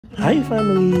Hi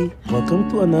family!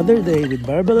 Welcome to another day with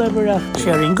BarBelle EverAfter.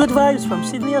 Sharing good vibes from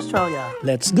Sydney, Australia.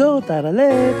 Let's go! Tara,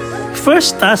 let's!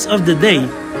 First task of the day.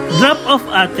 Drop off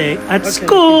ate at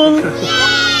school!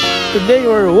 Today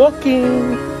we're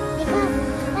walking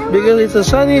because it's a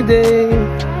sunny day.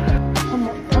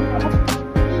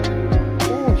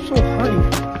 Oh, so high.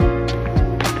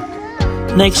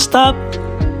 Next stop,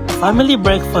 family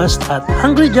breakfast at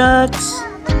Hungry Jack's.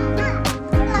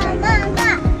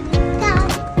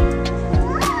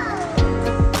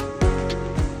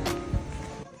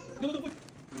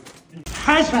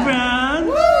 Hi, friends!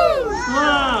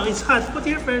 Wow, it's hot. Put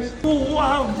here first. Oh,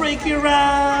 wow, break your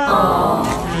wrap!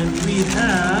 And we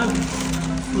have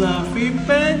fluffy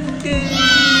pancakes.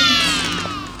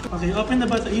 Okay, open the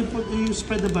butter. You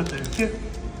spread the butter. Here.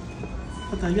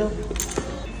 Butter, go.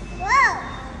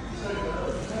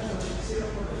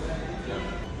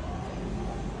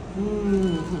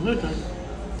 Look at it.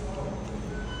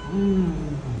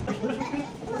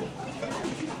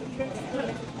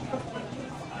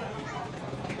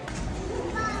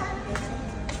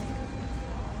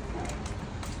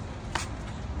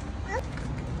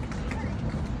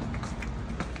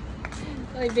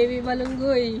 Oy, baby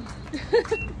malunggoy.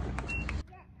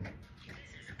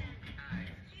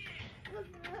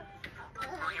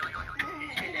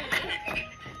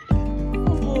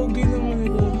 Oh, okay naman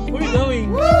ito. Where are you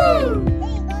going?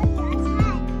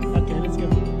 Okay, let's go.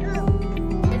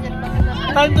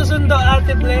 Time to sundo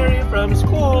Ate Blaire from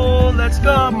school. Let's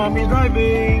go. Mommy's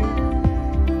driving.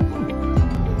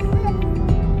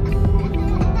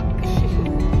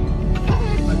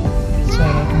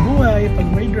 Sarap buhay pag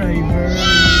may driver.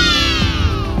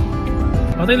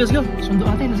 Ate, let's go. Sundo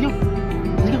ate, let's go.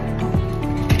 Let's go.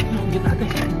 Get ate.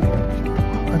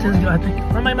 Ate, let's go ate.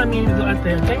 Mamay, mami, let's go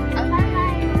ate, okay?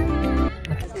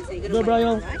 Go,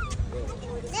 Brian.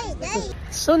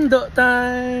 Sundo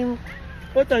time.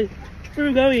 What are you? Where are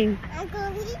you going? I'm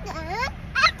going to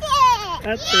Ate.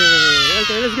 Ate.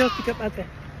 Okay, let's go. Pick up ate.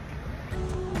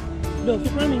 Go,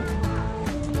 pick mommy.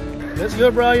 Let's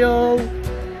go, Brian.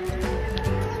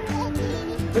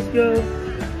 Let's go.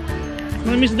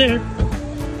 Mommy's there.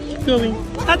 Keep going.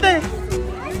 Ate!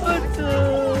 Ate!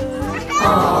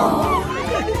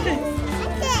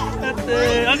 Ate!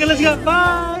 Okay, let's go.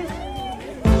 Bye!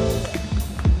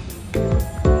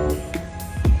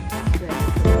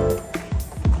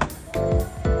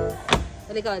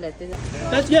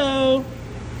 Let's go!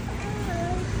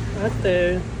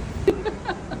 Ate!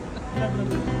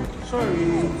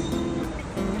 Sorry.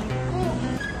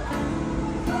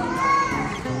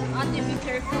 Ate, be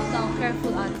careful now.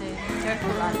 Careful, ate.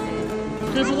 Careful, ate.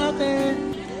 Careful, ate!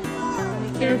 Be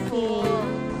careful.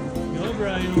 Go,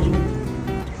 Brian.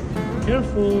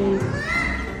 Careful.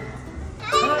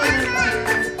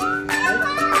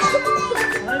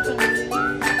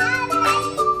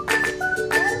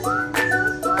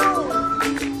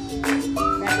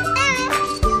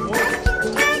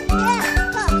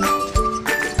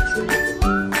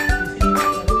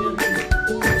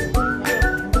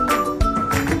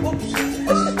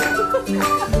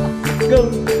 Go!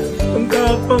 Ang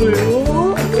tapang eh!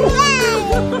 Oh!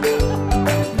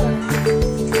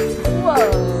 Wow!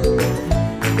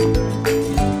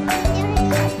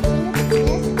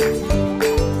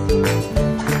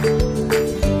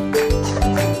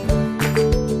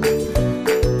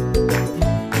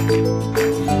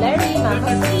 Larry,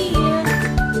 Mama see you!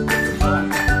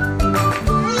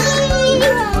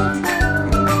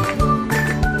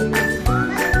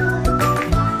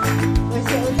 Where's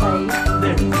your ulay?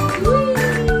 There.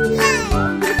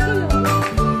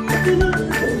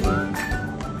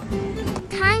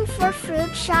 Time for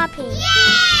fruit shopping.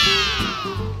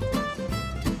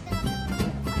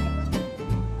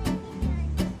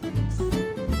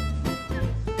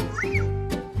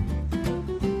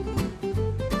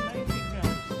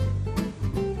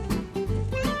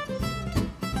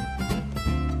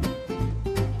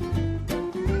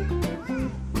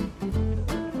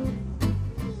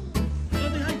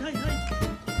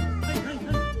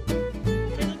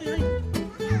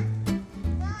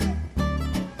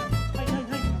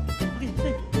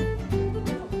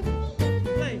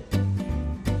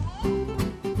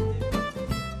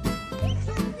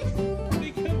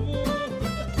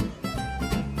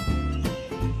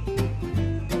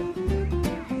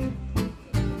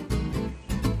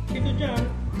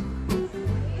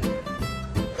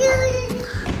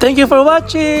 Thank you for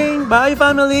watching. Bye,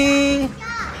 family.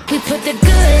 We put the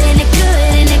good